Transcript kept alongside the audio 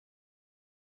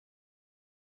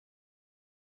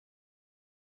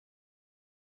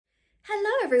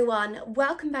Hello everyone,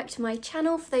 welcome back to my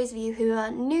channel. For those of you who are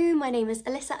new, my name is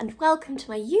Alissa and welcome to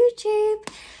my YouTube.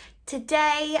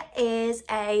 Today is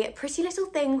a Pretty Little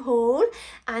Thing haul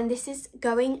and this is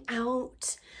going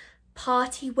out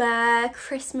party wear,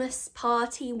 Christmas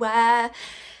party wear,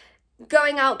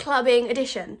 going out clubbing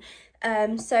edition.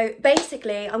 So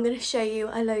basically I'm going to show you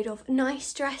a load of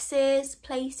nice dresses,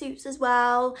 play suits as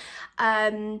well,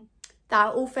 that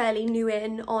are all fairly new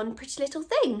in on Pretty Little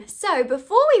Thing. So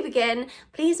before we begin,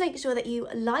 please make sure that you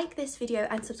like this video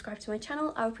and subscribe to my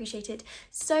channel. I appreciate it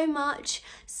so much.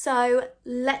 So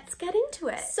let's get into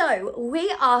it. So we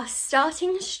are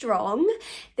starting strong.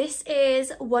 This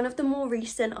is one of the more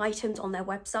recent items on their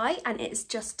website and it's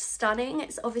just stunning.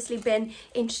 It's obviously been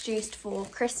introduced for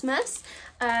Christmas.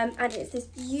 And it's this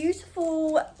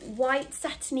beautiful white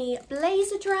satiny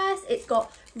blazer dress. It's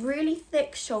got really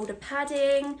thick shoulder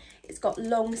padding. It's got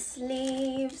long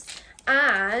sleeves.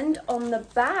 And on the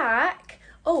back,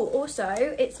 oh,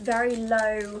 also it's very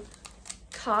low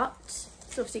cut.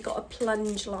 It's obviously got a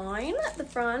plunge line at the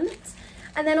front.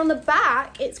 And then on the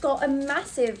back, it's got a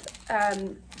massive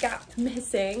gap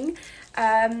missing.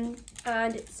 And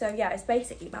so yeah, it's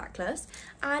basically backless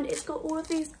and it's got all of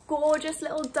these gorgeous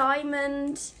little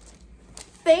diamond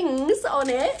things on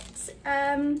it.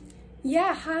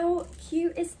 Yeah, how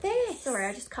cute is this? Sorry,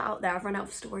 I just cut out there. I've run out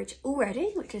of storage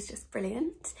already, which is just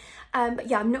brilliant. But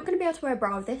yeah, I'm not going to be able to wear a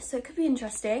bra with this, so it could be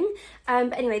interesting.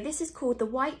 But anyway, this is called the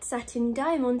White Satin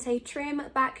Diamante Trim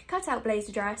Back Cutout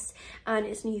Blazer Dress, and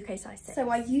it's in UK size 6. So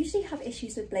I usually have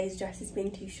issues with blazer dresses being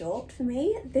too short for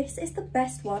me. This is the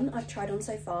best one I've tried on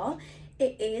so far.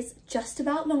 It is just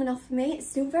about long enough for me. It's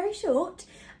still very short.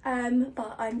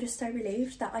 But I'm just so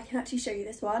relieved that I can actually show you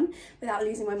this one without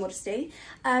losing my modesty.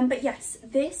 But yes,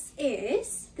 this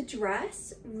is the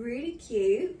dress, really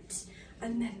cute.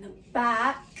 And then the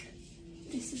back,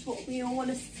 this is what we all want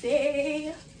to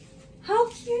see. How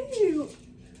cute!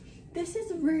 This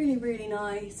is really, really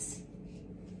nice.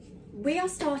 We are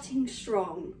starting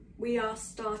strong. We are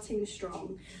starting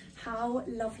strong. How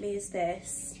lovely is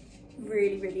this?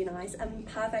 Really, really nice and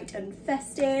perfect and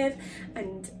festive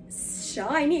and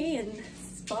shiny and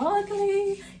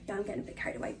sparkly. Yeah, I'm getting a bit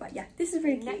carried away, but yeah, this is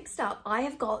really cute. Next up, I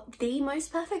have got the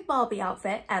most perfect Barbie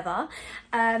outfit ever.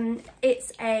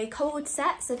 It's a cord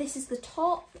set, so this is the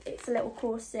top. It's a little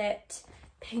corset,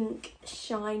 pink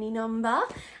shiny number,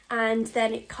 and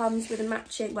then it comes with a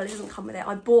matching, well, it doesn't come with it,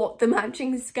 I bought the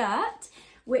matching skirt,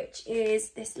 which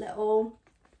is this little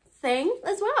thing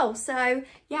as well. So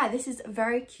yeah, this is a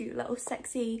very cute little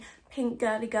sexy pink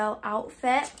girly girl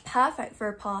outfit, perfect for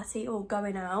a party or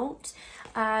going out.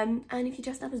 And if you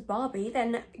dress up as Barbie,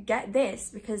 then get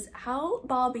this, because how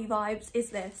Barbie vibes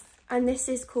is this? And this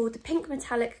is called the Pink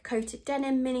Metallic Coated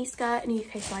Denim Mini Skirt in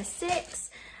UK size 6,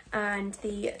 and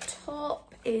the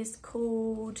top is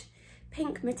called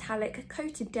Pink Metallic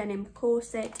Coated Denim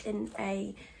Corset in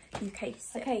a UK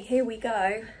 6. Okay, here we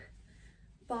go.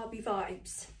 Barbie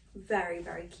vibes. Very,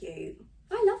 very cute.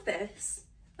 I love this.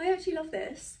 I actually love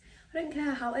this. I don't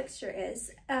care how extra it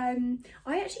is. I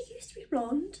actually used to be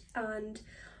blonde and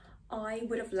I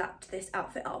would have lapped this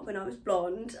outfit up when I was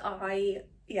blonde.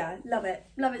 Yeah, love it.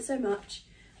 Love it so much.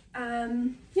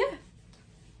 Yeah,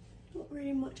 not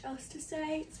really much else to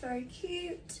say. It's very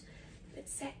cute, a bit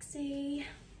sexy,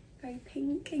 very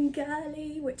pink and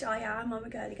girly, which I am. I'm a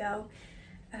girly girl.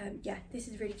 Yeah, this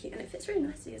is really cute and it fits really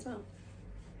nicely as well.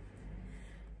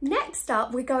 Next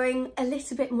up, we're going a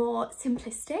little bit more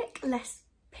simplistic, less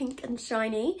pink and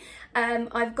shiny.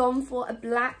 I've gone for a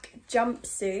black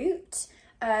jumpsuit.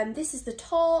 This is the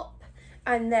top,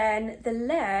 and then the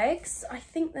legs, I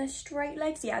think they're straight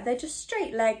legs. Yeah, they're just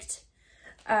straight legged.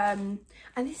 And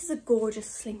this is a gorgeous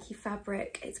slinky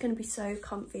fabric. It's going to be so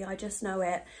comfy, I just know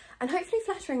it. And hopefully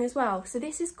flattering as well. So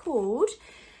this is called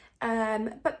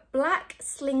but Black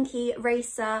Slinky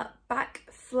Racer Back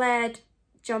Flared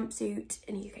Jumpsuit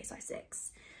in a UK size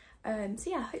 6. So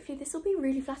yeah, hopefully this will be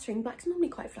really flattering. Black's normally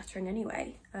quite flattering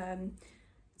anyway.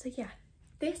 So yeah,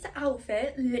 this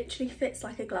outfit literally fits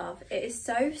like a glove. It is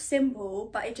so simple,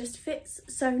 but it just fits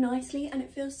so nicely and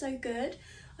it feels so good.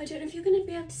 I don't know if you're going to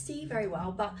be able to see very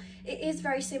well, but it is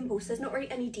very simple, so there's not really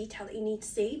any detail that you need to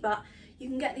see, but you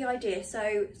can get the idea. So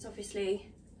it's obviously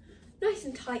nice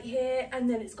and tight here, and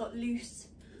then it's got loose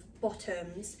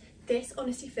bottoms. This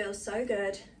honestly feels so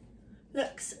good.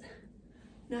 Looks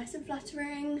nice and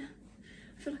flattering.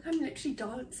 I feel like I'm literally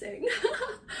dancing.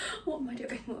 What am I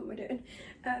doing? What am I doing?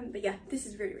 But yeah, this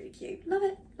is really, really cute. Love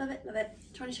it, love it, love it.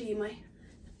 Trying to show you my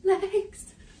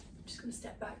legs. I'm just gonna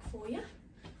step back for you.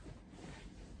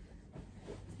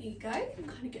 There you go. You can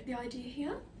kind of get the idea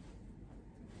here.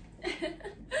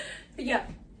 But yeah,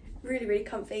 really, really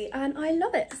comfy, and I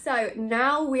love it. So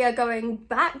now we are going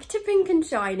back to Pink and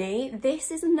Shiny.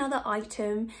 This is another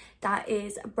item that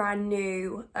is brand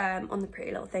new on the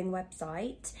Pretty Little Thing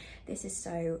website. This is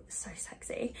so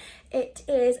sexy. It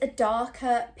is a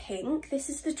darker pink. This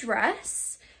is the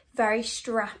dress, very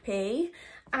strappy,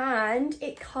 and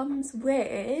it comes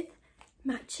with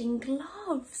matching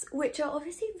gloves, which are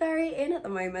obviously very in at the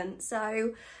moment.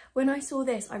 So when I saw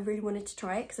this, I really wanted to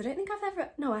try it because I don't think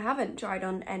I haven't tried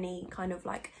on any kind of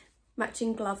like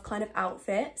matching glove kind of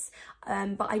outfits,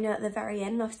 but I know at the very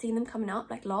end I've seen them coming up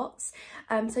like lots.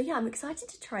 So yeah, I'm excited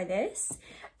to try this.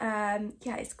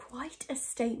 Yeah, it's quite a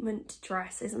statement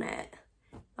dress, isn't it?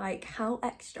 Like, how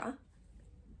extra.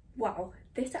 Wow,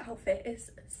 this outfit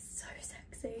is so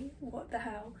sexy. What the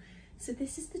hell? So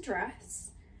this is the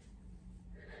dress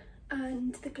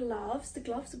and the gloves. The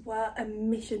gloves were a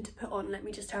mission to put on, let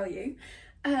me just tell you.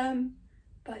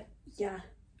 But yeah,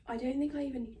 I don't think I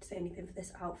even need to say anything for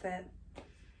this outfit.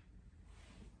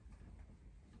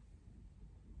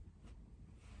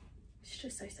 It's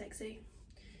just so sexy.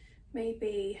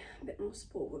 Maybe a bit more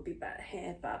sport would be better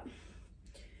here, but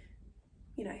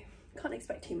you know, can't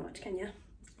expect too much, can you?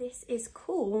 This is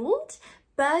called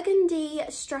Burgundy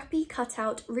Strappy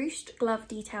Cutout Ruched Glove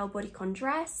Detail Bodycon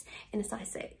Dress in a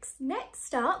size 6.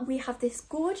 Next up, we have this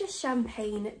gorgeous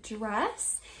champagne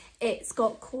dress. It's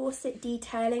got corset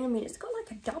detailing. I mean, it's got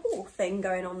like a double thing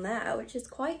going on there, which is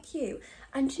quite cute.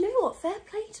 And do you know what? Fair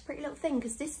play to Pretty Little Thing,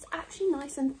 because this is actually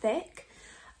nice and thick.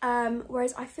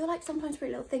 Whereas I feel like sometimes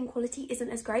Pretty Little Thing quality isn't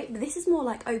as great, but this is more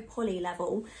like poly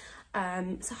level.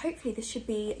 So hopefully this should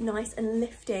be nice and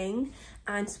lifting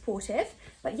and supportive.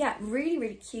 But yeah, really,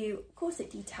 really cute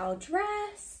corset detail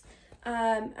dress.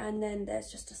 And then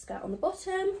there's just a skirt on the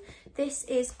bottom. This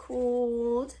is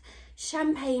called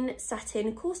Champagne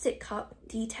Satin Corset Cup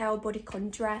Detail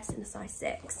Bodycon Dress in a size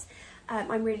 6.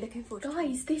 I'm really looking forward to it.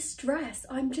 Guys, this dress,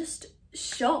 I'm just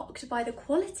shocked by the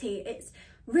quality. It's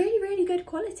really, really good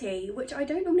quality, which I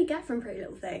don't normally get from Pretty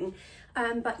Little Thing.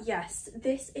 But yes,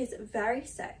 this is very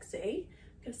sexy.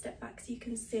 I'm gonna step back so you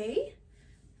can see.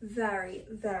 Very,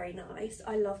 very nice.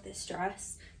 I love this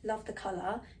dress, love the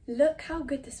colour. Look how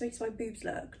good this makes my boobs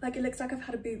look. Like, it looks like I've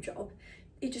had a boob job.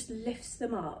 It just lifts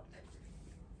them up.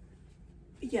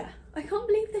 Yeah, I can't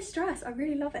believe this dress. I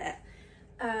really love it.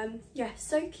 Yeah,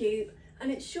 so cute.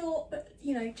 And it's short, but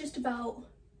you know, just about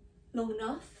long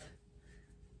enough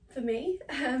for me.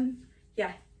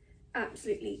 Yeah,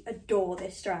 absolutely adore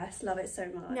this dress. Love it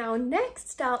so much. Now,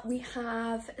 next up we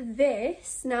have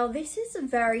this. Now, this is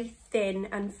very thin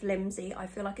and flimsy. I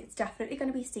feel like it's definitely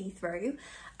going to be see-through,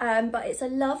 but it's a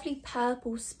lovely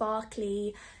purple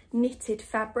sparkly knitted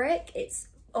fabric. It's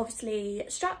obviously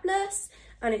strapless,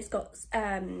 and it's got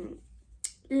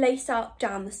lace up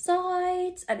down the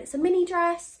sides, and it's a mini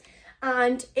dress.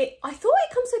 And I thought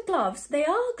it comes with gloves. They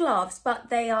are gloves, but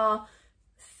they are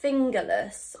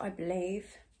fingerless, I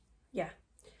believe. Yeah,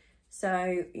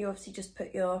 so you obviously just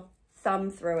put your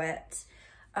thumb through it.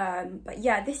 But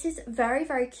yeah, this is very,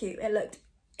 very cute. It looked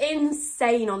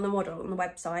insane on the model on the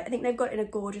website. I think they've got it in a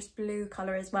gorgeous blue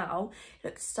colour as well. It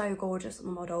looks so gorgeous on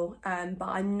the model, but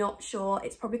I'm not sure.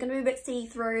 It's probably going to be a bit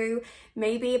see-through,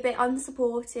 maybe a bit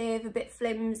unsupportive, a bit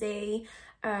flimsy.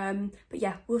 But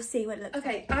yeah, we'll see what it looks like.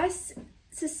 Okay, as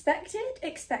expected,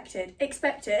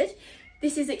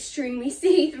 this is extremely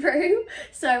see-through,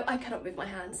 so I cannot move my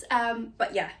hands.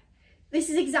 But yeah, this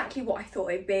is exactly what I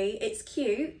thought it'd be. It's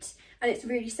cute and it's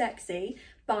really sexy,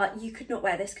 but you could not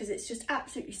wear this because it's just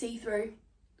absolutely see-through.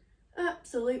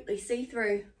 Absolutely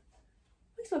see-through.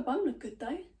 Makes my bum look good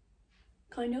though,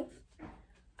 kind of.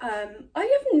 I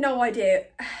have no idea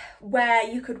where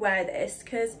you could wear this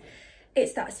because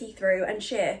it's that see-through and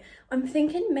sheer. I'm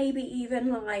thinking maybe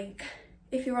even like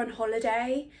if you're on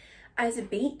holiday as a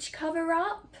beach cover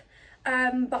up,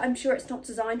 but I'm sure it's not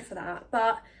designed for that.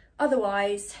 But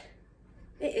otherwise,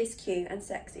 it is cute and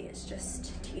sexy. It's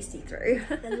just too see-through.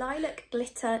 The lilac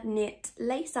glitter knit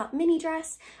lace up mini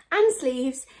dress and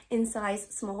sleeves in size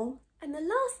small. And the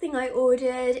last thing I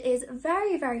ordered is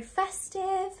very, very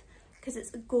festive because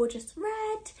it's a gorgeous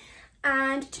red.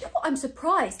 And do you know what? I'm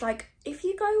surprised. Like, if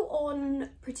you go on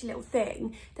Pretty Little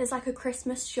Thing, there's like a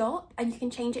Christmas shop and you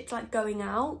can change it to like going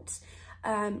out,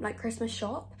 like Christmas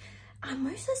shop. And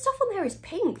most of the stuff on there is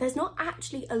pink. There's not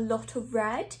actually a lot of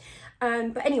red.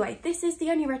 But anyway, this is the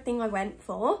only red thing I went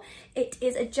for. It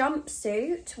is a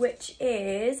jumpsuit, which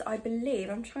is, I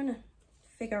believe, I'm trying to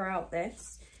figure out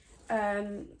this.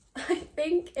 I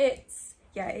think it's,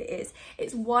 yeah, it is.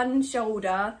 It's one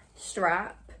shoulder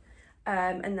strap.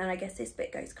 And then I guess this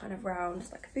bit goes kind of round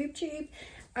like a boob tube,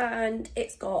 and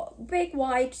it's got big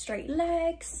wide straight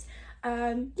legs,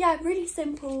 Yeah, really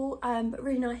simple, but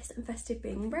really nice and festive,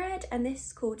 being red. And this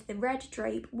is called the Red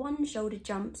Drape One Shoulder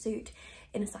Jumpsuit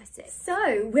in a size 6.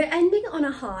 So we're ending on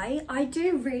a high. I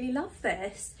do really love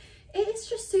this. It is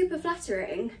just super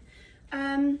flattering.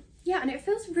 Yeah, and it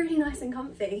feels really nice and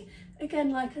comfy.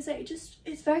 Again, like I say,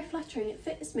 it's very flattering. It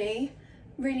fits me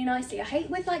really nicely. I hate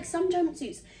with like some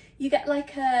jumpsuits, you get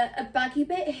like a baggy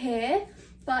bit here,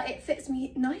 but it fits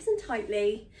me nice and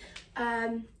tightly.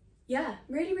 Yeah,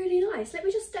 really, really nice. Let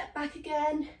me just step back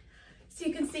again so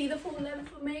you can see the full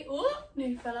length of me. Oh,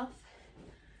 nearly fell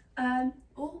off.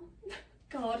 Oh,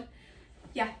 God.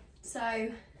 Yeah, so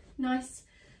nice,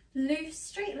 loose,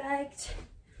 straight-legged,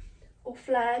 or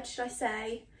flared, should I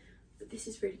say. But this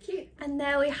is really cute. And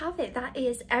there we have it. That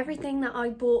is everything that I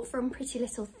bought from Pretty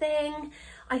Little Thing.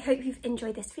 I hope you've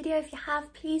enjoyed this video. If you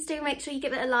have, please do make sure you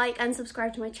give it a like and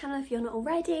subscribe to my channel if you're not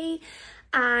already.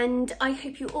 And I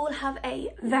hope you all have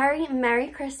a very Merry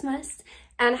Christmas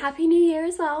and Happy New Year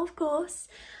as well, of course.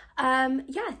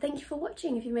 Yeah, thank you for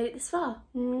watching if you made it this far.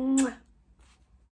 Mwah.